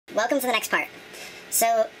Welcome to the next part.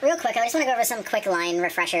 So, real quick, I just want to go over some quick line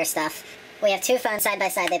refresher stuff. We have two phones side by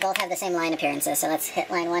side. They both have the same line appearances. So let's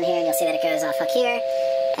hit line 1 here, and you'll see that it goes off hook here,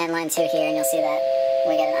 and line 2 here, and you'll see that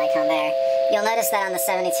we get an icon there. You'll notice that on the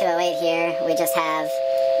 7208 here, we just have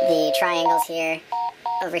the triangles here.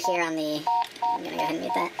 Over here on the... I'm going to go ahead and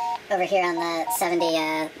mute that. Over here on the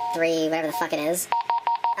 73, whatever the fuck it is.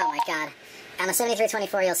 Oh my god. On the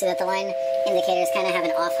 7324, you'll see that the line indicators kind of have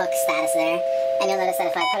an off-hook status there. And you'll notice that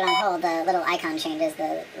if I put it on hold, the little icon changes.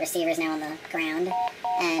 The receiver's now on the ground.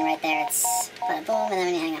 And right there, it's boom, and then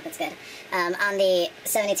when you hang up, it's good. On the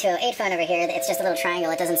 7208 phone over here, it's just a little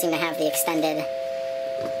triangle. It doesn't seem to have the extended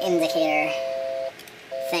indicator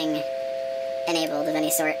thing enabled of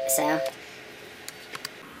any sort, so...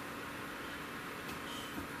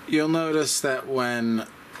 You'll notice that when...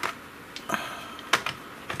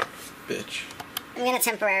 Bitch. I'm going to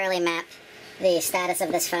temporarily map the status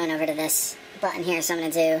of this phone over to this button here, so I'm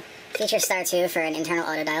going to do feature star 2 for an internal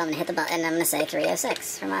auto dial. I'm going to hit the button, and I'm going to say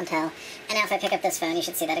 306 for Montel. And now if I pick up this phone, you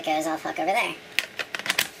should see that it goes off hook over there.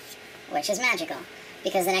 Which is magical,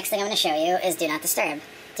 because the next thing I'm going to show you is Do Not Disturb.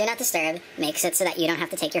 Do Not Disturb makes it so that you don't have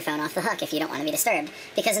to take your phone off the hook if you don't want to be disturbed.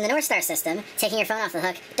 Because in the Norstar system, taking your phone off the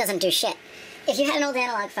hook doesn't do shit. If you had an old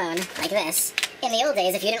analog phone, like this, in the old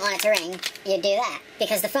days, if you didn't want it to ring, you'd do that,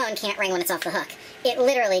 because the phone can't ring when it's off the hook. It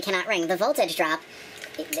literally cannot ring. The voltage drop,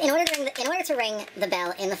 in order to ring the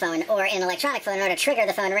bell in the phone, or in an electronic phone, in order to trigger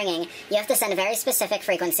the phone ringing, you have to send a very specific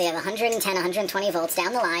frequency of 110, 120 volts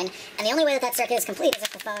down the line, and the only way that that circuit is complete is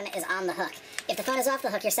if the phone is on the hook. If the phone is off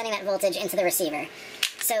the hook, you're sending that voltage into the receiver.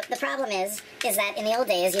 So the problem is that in the old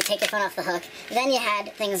days, you take your phone off the hook, then you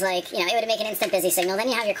had things like, it would make an instant busy signal, then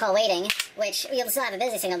you have your call waiting, which you'll still have a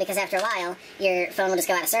busy signal because after a while, your phone will just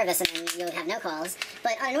go out of service and then you would have no calls.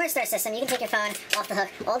 But on a Norstar system, you can take your phone off the hook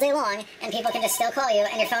all day long, and people can just still call you,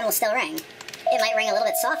 and your phone will still ring. It might ring a little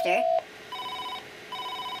bit softer,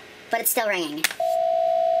 but it's still ringing.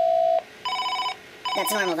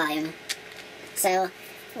 That's normal volume. So,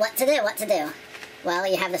 what to do? Well,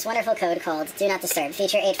 you have this wonderful code called Do Not Disturb,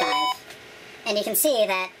 feature 85. And you can see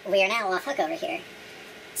that we are now off hook over here.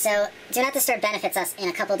 So, Do Not Disturb benefits us in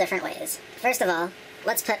a couple different ways. First of all,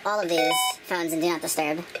 let's put all of these phones in Do Not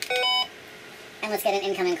Disturb. And let's get an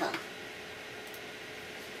incoming call.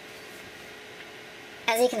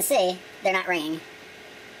 As you can see, they're not ringing.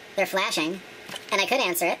 They're flashing. And I could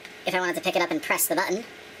answer it if I wanted to pick it up and press the button.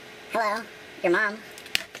 Hello, your mom.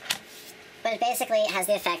 But it basically has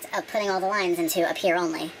the effect of putting all the lines into appear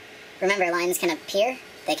only. Remember, lines can appear,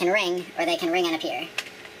 they can ring, or they can ring and appear.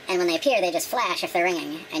 And when they appear, they just flash if they're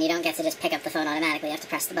ringing, and you don't get to just pick up the phone automatically, you have to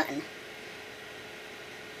press the button.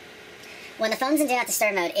 When the phone's in Do Not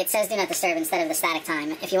Disturb mode, it says Do Not Disturb instead of the static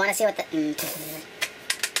time. If you want to see what the...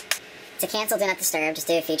 To cancel Do Not Disturb, just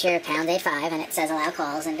do feature #85, and it says allow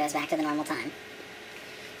calls, and goes back to the normal time.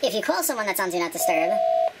 If you call someone that's on Do Not Disturb,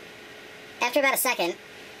 after about a second,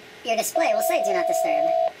 your display will say Do Not Disturb.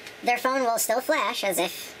 Their phone will still flash as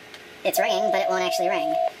if it's ringing, but it won't actually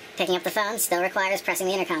ring. Picking up the phone still requires pressing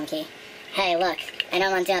the intercom key. Hey, look, I know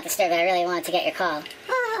I'm on Do Not Disturb, but I really wanted to get your call.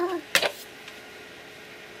 Ah.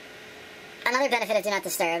 Another benefit of Do Not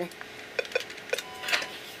Disturb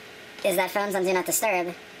is that phones on Do Not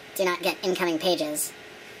Disturb do not get incoming pages.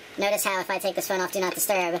 Notice how if I take this phone off Do Not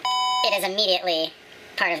Disturb, it is immediately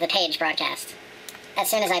part of the page broadcast.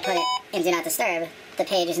 As soon as I put it in Do Not Disturb, the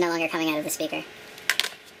page is no longer coming out of the speaker.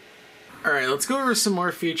 Alright, let's go over some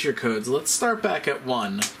more feature codes. Let's start back at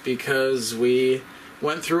 1, because we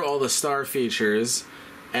went through all the star features,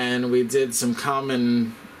 and we did some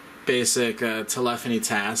common basic telephony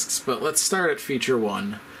tasks, but let's start at feature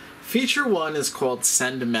 1. Feature 1 is called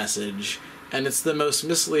Send Message, and it's the most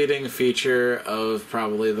misleading feature of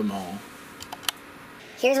probably them all.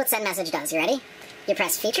 Here's what Send Message does. You ready? You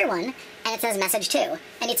press feature 1, and it says message 2,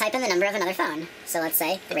 and you type in the number of another phone. So let's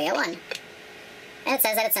say 301. And it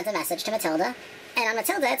says that it sent a message to Matilda, and on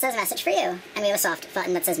Matilda it says message for you, and we have a soft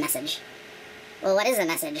button that says message. Well, what is the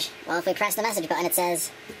message? Well, if we press the message button, it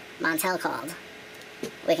says Montel called.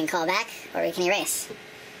 We can call back, or we can erase.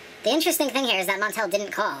 The interesting thing here is that Montel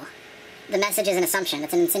didn't call. The message is an assumption,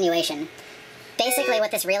 it's an insinuation. Basically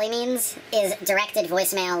what this really means is directed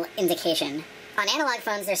voicemail indication. On analog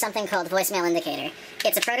phones, there's something called voicemail indicator.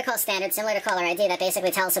 It's a protocol standard similar to caller ID that basically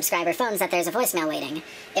tells subscriber phones that there's a voicemail waiting.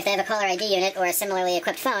 If they have a caller ID unit or a similarly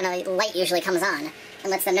equipped phone, a light usually comes on and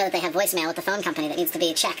lets them know that they have voicemail with the phone company that needs to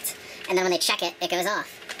be checked. And then when they check it, it goes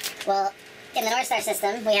off. Well, in the Norstar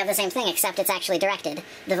system, we have the same thing, except it's actually directed.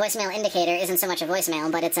 The voicemail indicator isn't so much a voicemail,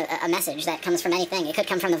 but it's a message that comes from anything. It could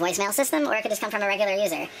come from the voicemail system, or it could just come from a regular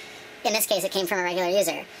user. In this case, it came from a regular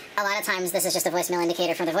user. A lot of times, this is just a voicemail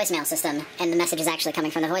indicator from the voicemail system, and the message is actually coming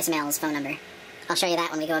from the voicemail's phone number. I'll show you that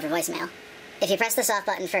when we go over voicemail. If you press the soft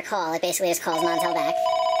button for call, it basically just calls Montel back.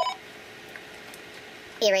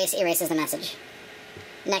 Erase erases the message.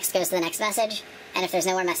 Next goes to the next message, and if there's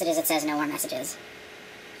no more messages, it says no more messages.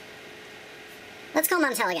 Let's call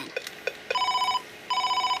Montel again.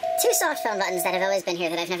 Two soft phone buttons that have always been here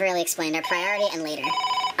that I've never really explained are priority and later.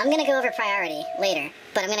 I'm going to go over priority later,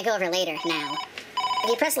 but I'm going to go over later now. If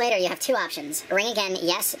you press later, you have two options. Ring again,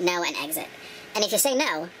 yes, no, and exit. And if you say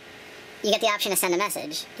no, you get the option to send a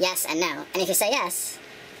message, yes and no. And if you say yes,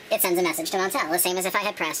 it sends a message to Montel, the same as if I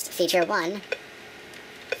had pressed feature 1,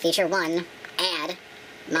 add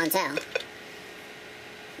Montel.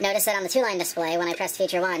 Notice that on the 2-line display, when I pressed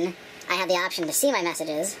feature 1, I had the option to see my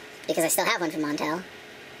messages, because I still have one from Montel.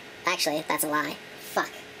 Actually, that's a lie. Fuck.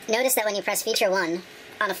 Notice that when you press feature 1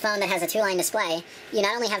 on a phone that has a 2-line display, you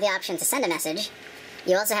not only have the option to send a message,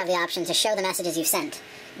 you also have the option to show the messages you've sent.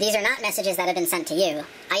 These are not messages that have been sent to you.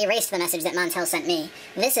 I erased the message that Montel sent me.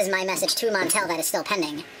 This is my message to Montel that is still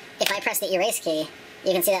pending. If I press the erase key,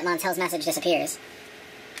 you can see that Montel's message disappears.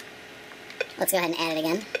 Let's go ahead and add it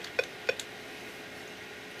again.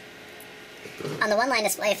 On the 1-line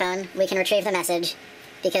display phone, we can retrieve the message,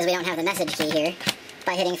 because we don't have the message key here,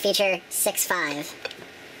 by hitting feature 6.5.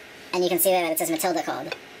 And you can see there that it says Matilda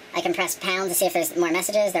called. I can press pound to see if there's more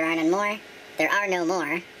messages. There are none more. There are no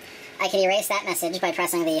more. I can erase that message by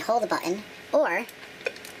pressing the hold button, or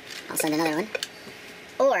I'll send another one.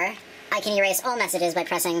 Or I can erase all messages by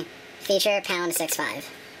pressing feature pound 6.5.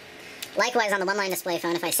 Likewise, on the 1-line display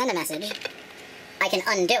phone, if I send a message, I can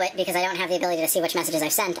undo it because I don't have the ability to see which messages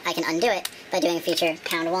I've sent. I can undo it by doing feature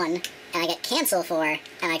pound 1, and I get cancel for, and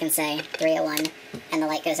I can say 301, and the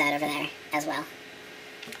light goes out over there as well.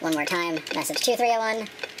 One more time, message to 301,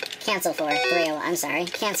 cancel for 301, I'm sorry,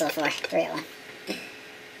 cancel for 301.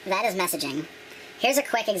 That is messaging. Here's a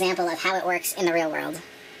quick example of how it works in the real world.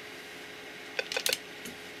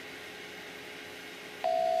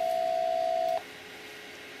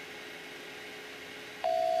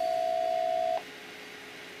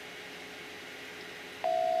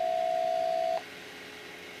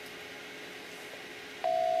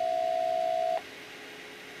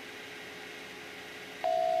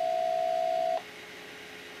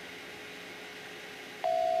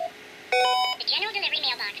 General delivery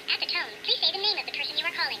mailbox. At the tone, please say the name of the person you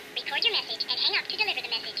are calling. Record your message and hang up to deliver the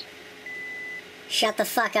message. Shut the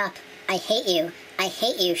fuck up. I hate you. I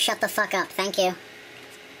hate you. Shut the fuck up. Thank you.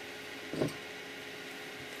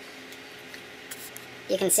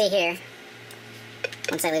 You can see here,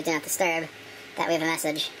 once I leave Do Not Disturb, that we have a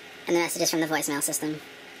message, and the message is from the voicemail system.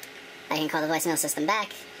 I can call the voicemail system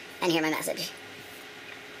back and hear my message.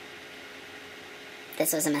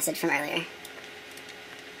 This was a message from earlier.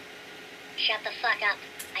 Shut the fuck up.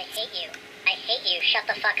 I hate you. I hate you. Shut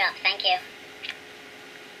the fuck up. Thank you.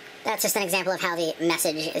 That's just an example of how the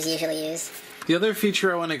message is usually used. The other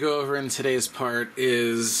feature I want to go over in today's part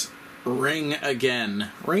is Ring Again.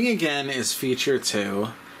 Ring Again is feature 2.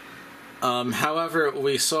 However,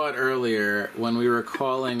 we saw it earlier when we were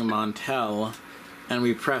calling Montel and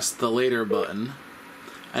we pressed the later button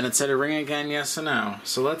and it said ring again, yes or no.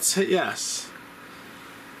 So let's hit yes.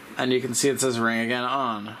 And you can see it says ring again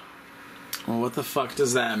on. Well, what the fuck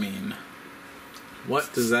does that mean?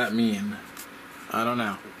 What does that mean? I don't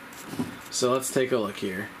know. So let's take a look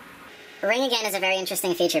here. Ring Again is a very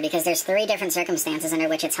interesting feature because there's 3 different circumstances under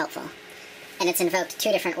which it's helpful. And it's invoked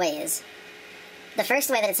 2 different ways. The first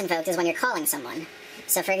way that it's invoked is when you're calling someone.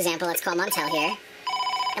 So for example, let's call Montel here.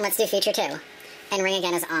 And let's do feature 2. And Ring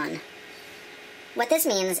Again is on. What this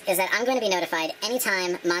means is that I'm going to be notified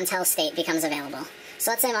anytime Montel's state becomes available.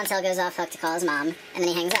 So let's say Montel goes off hook to call his mom, and then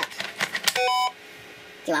he hangs up.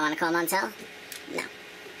 Do I want to call Montel? No.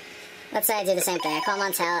 Let's say I do the same thing. I call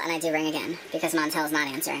Montel and I do Ring Again, because Montel is not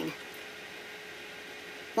answering.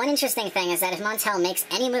 One interesting thing is that if Montel makes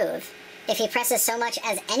any move, if he presses so much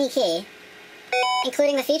as any key,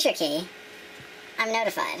 including the feature key, I'm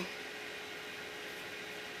notified.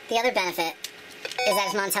 The other benefit is that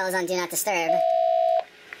if Montel is on Do Not Disturb,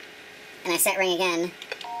 and I set Ring Again,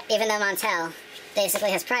 even though Montel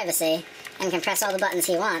basically has privacy and can press all the buttons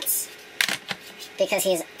he wants, because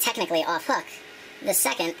he's technically off hook, the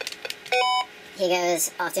second he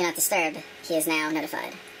goes off Do Not Disturb, he is now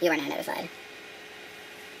notified. You are now notified.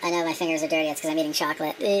 I know my fingers are dirty, it's because I'm eating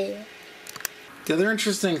chocolate. The other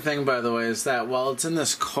interesting thing, by the way, is that while it's in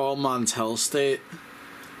this call Montel state,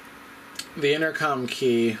 the intercom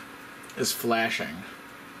key is flashing.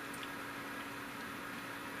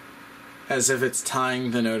 As if it's tying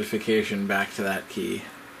the notification back to that key.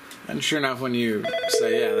 And sure enough, when you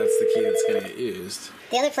say, yeah, that's the key that's going to get used.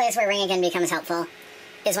 The other place where ring again becomes helpful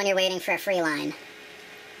is when you're waiting for a free line.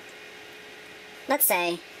 Let's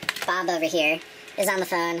say Bob over here is on the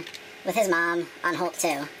phone with his mom on hold 2.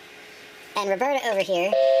 And Roberta over here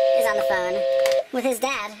is on the phone with his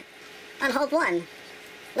dad on hold 1.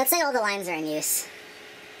 Let's say all the lines are in use.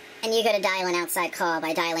 And you go to dial an outside call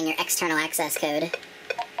by dialing your external access code.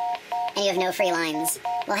 And you have no free lines.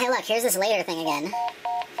 Well, hey, look, here's this later thing again.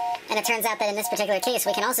 And it turns out that in this particular case,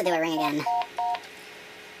 we can also do a ring again.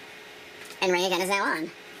 And ring again is now on.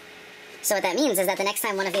 So what that means is that the next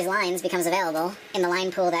time one of these lines becomes available in the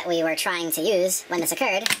line pool that we were trying to use when this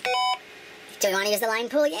occurred, do we want to use the line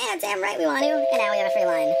pool? Yeah, damn right we want to. And now we have a free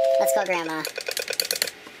line. Let's call Grandma.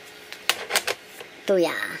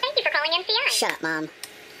 Booyah. Thank you for calling NCI. Shut up, Mom.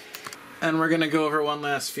 And we're going to go over one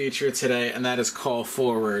last feature today, and that is call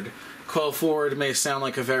forward. Call forward may sound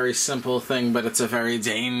like a very simple thing, but it's a very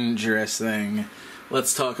dangerous thing.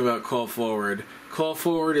 Let's talk about call forward. Call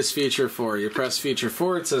forward is feature 4. You press feature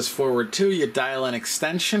 4, it says forward 2, you dial an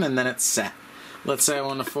extension, and then it's set. Let's say I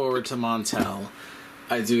want to forward to Montel.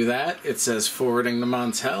 I do that, it says forwarding to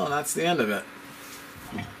Montel, and that's the end of it.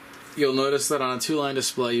 You'll notice that on a 2-line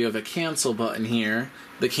display you have a cancel button here.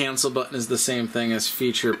 The cancel button is the same thing as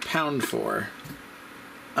feature #4.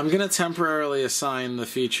 I'm going to temporarily assign the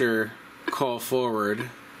feature call forward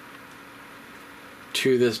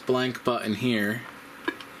to this blank button here,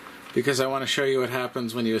 because I want to show you what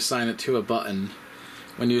happens when you assign it to a button.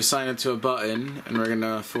 When you assign it to a button, and we're going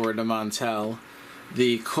to forward to Montel,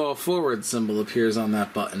 the call forward symbol appears on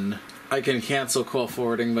that button. I can cancel call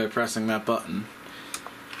forwarding by pressing that button.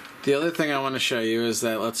 The other thing I want to show you is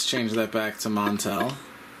that, let's change that back to Montel.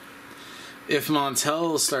 If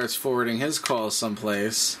Montel starts forwarding his calls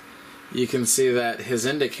someplace, you can see that his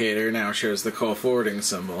indicator now shows the call forwarding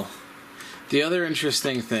symbol. The other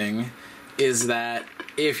interesting thing is that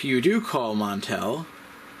if you do call Montel,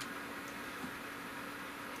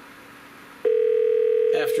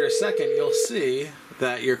 after a second you'll see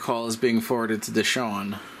that your call is being forwarded to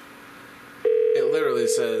Deshawn. It literally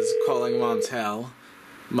says calling Montel,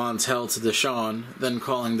 Montel to Deshawn, then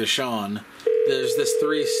calling Deshawn. There's this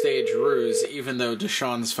 3-stage ruse, even though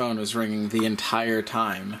Deshawn's phone was ringing the entire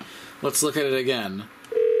time. Let's look at it again.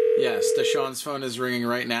 Yes, Deshawn's phone is ringing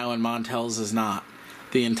right now and Montel's is not.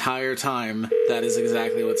 The entire time, that is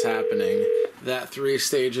exactly what's happening. That 3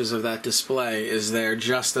 stages of that display is there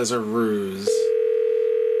just as a ruse.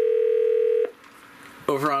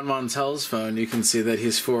 Over on Montel's phone, you can see that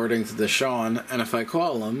he's forwarding to Deshawn, and if I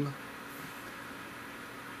call him,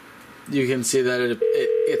 you can see that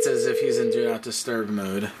it's as if he's in Do Not Disturb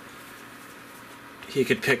mode. He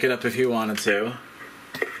could pick it up if he wanted to.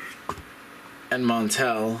 And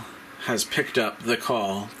Montel has picked up the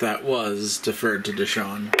call that was deferred to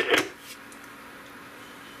Deshawn.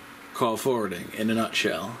 Call forwarding, in a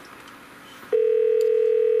nutshell.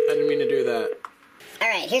 I didn't mean to do that.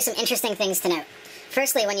 Alright, here's some interesting things to note.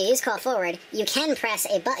 Firstly, when you use call forward, you can press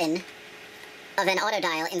a button of an auto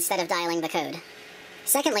dial instead of dialing the code.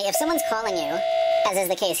 Secondly, if someone's calling you, as is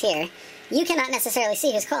the case here, you cannot necessarily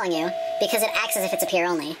see who's calling you because it acts as if it's a peer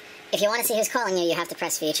only. If you want to see who's calling you, you have to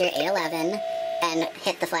press feature 811 and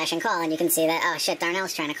hit the flash and call, and you can see that, oh shit,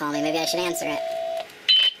 Darnell's trying to call me, maybe I should answer it.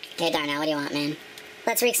 Hey Darnell, what do you want, man?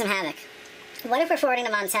 Let's wreak some havoc. What if we're forwarding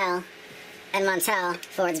to Montel, and Montel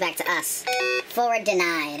forwards back to us? Forward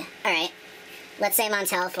denied. Alright, let's say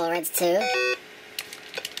Montel forwards to...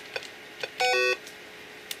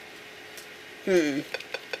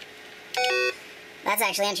 That's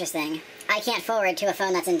actually interesting. I can't forward to a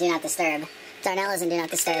phone that's in Do Not Disturb. Darnell is in Do Not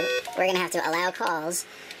Disturb. We're going to have to allow calls.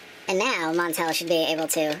 And now Montel should be able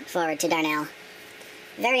to forward to Darnell.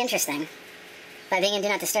 Very interesting. By being in Do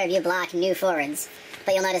Not Disturb, you block new forwards.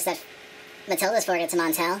 But you'll notice that Matilda's forwarded to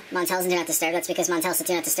Montel. Montel's in Do Not Disturb. That's because Montel's in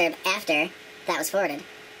Do Not Disturb after that was forwarded.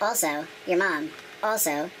 Also, your mom.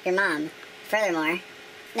 Also, your mom. Furthermore,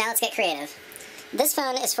 now let's get creative. This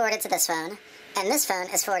phone is forwarded to this phone, and this phone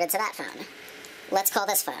is forwarded to that phone. Let's call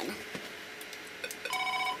this phone.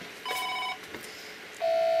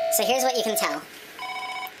 So here's what you can tell.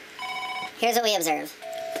 Here's what we observe.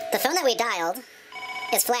 The phone that we dialed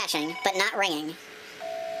is flashing, but not ringing.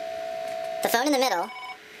 The phone in the middle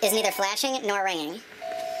is neither flashing nor ringing.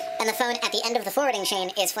 And the phone at the end of the forwarding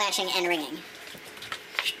chain is flashing and ringing.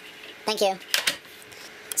 Thank you.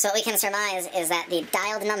 So what we can surmise is that the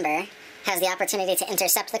dialed number has the opportunity to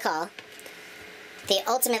intercept the call. The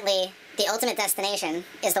ultimate destination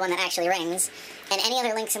is the one that actually rings, and any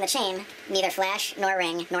other links in the chain neither flash nor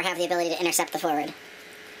ring nor have the ability to intercept the forward.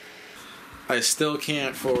 I still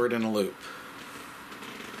can't forward in a loop.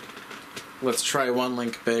 let's try one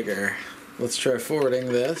link bigger. Let's try forwarding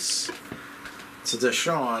this to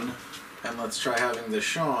Deshawn, and let's try having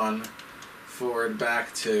Deshawn forward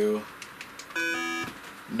back to...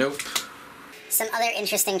 Nope. Some other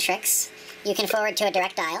interesting tricks. You can forward to a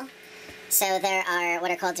direct dial. So there are what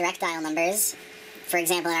are called direct dial numbers. For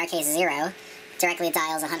example, in our case, 0 directly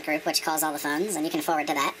dials a hunt group, which calls all the phones, and you can forward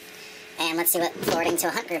to that. And let's see what forwarding to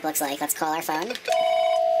a hunt group looks like. Let's call our phone.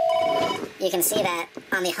 You can see that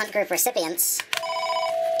on the hunt group recipients,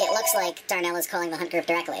 it looks like Darnell is calling the hunt group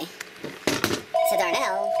directly. To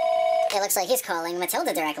Darnell, it looks like he's calling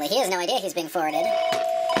Matilda directly. He has no idea he's being forwarded.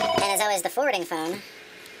 And as always, the forwarding phone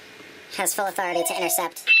has full authority to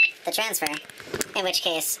intercept the transfer, in which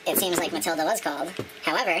case it seems like Matilda was called.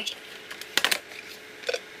 However,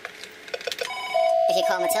 if you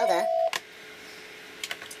call Matilda,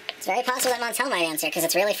 it's very possible that Montel might answer, because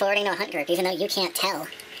it's really forwarding to a hunt group, even though you can't tell.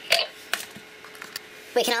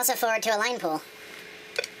 We can also forward to a line pool.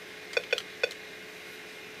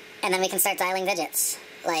 And then we can start dialing digits,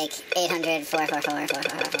 like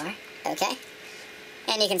 800-444-4444, okay?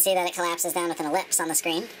 And you can see that it collapses down with an ellipse on the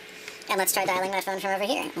screen. And let's try dialing my phone from over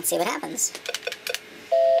here. Let's see what happens.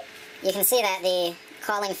 You can see that the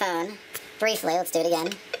calling phone, briefly, let's do it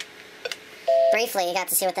again. Briefly, you got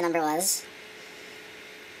to see what the number was.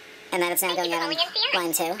 And that it's now going out on line 2.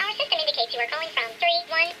 Our system indicates you are calling from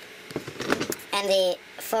 31. And the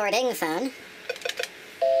forwarding phone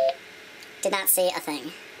did not see a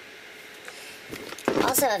thing.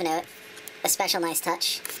 Also of note, a special nice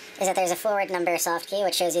touch, is that there's a forward number soft key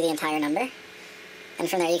which shows you the entire number. And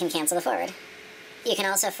from there you can cancel the forward. You can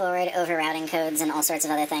also forward over routing codes and all sorts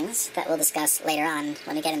of other things that we'll discuss later on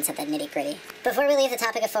when we get into the nitty-gritty. Before we leave the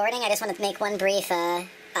topic of forwarding, I just want to make one brief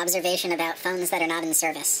observation about phones that are not in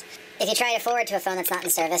service. If you try to forward to a phone that's not in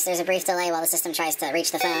service, there's a brief delay while the system tries to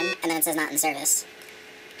reach the phone, and then it says not in service.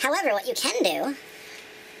 However, what you can do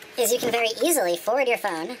is you can very easily forward your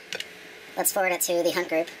phone. Let's forward it to the hunt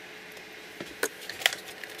group.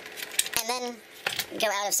 And then go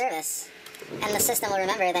out of service. And the system will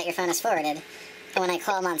remember that your phone is forwarded. And when I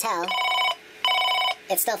call Montel,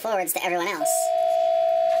 it still forwards to everyone else.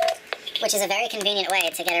 Which is a very convenient way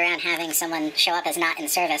to get around having someone show up as not in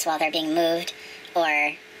service while they're being moved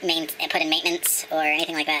or put in maintenance or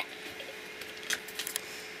anything like that.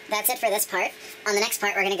 That's it for this part. On the next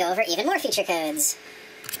part, we're going to go over even more feature codes.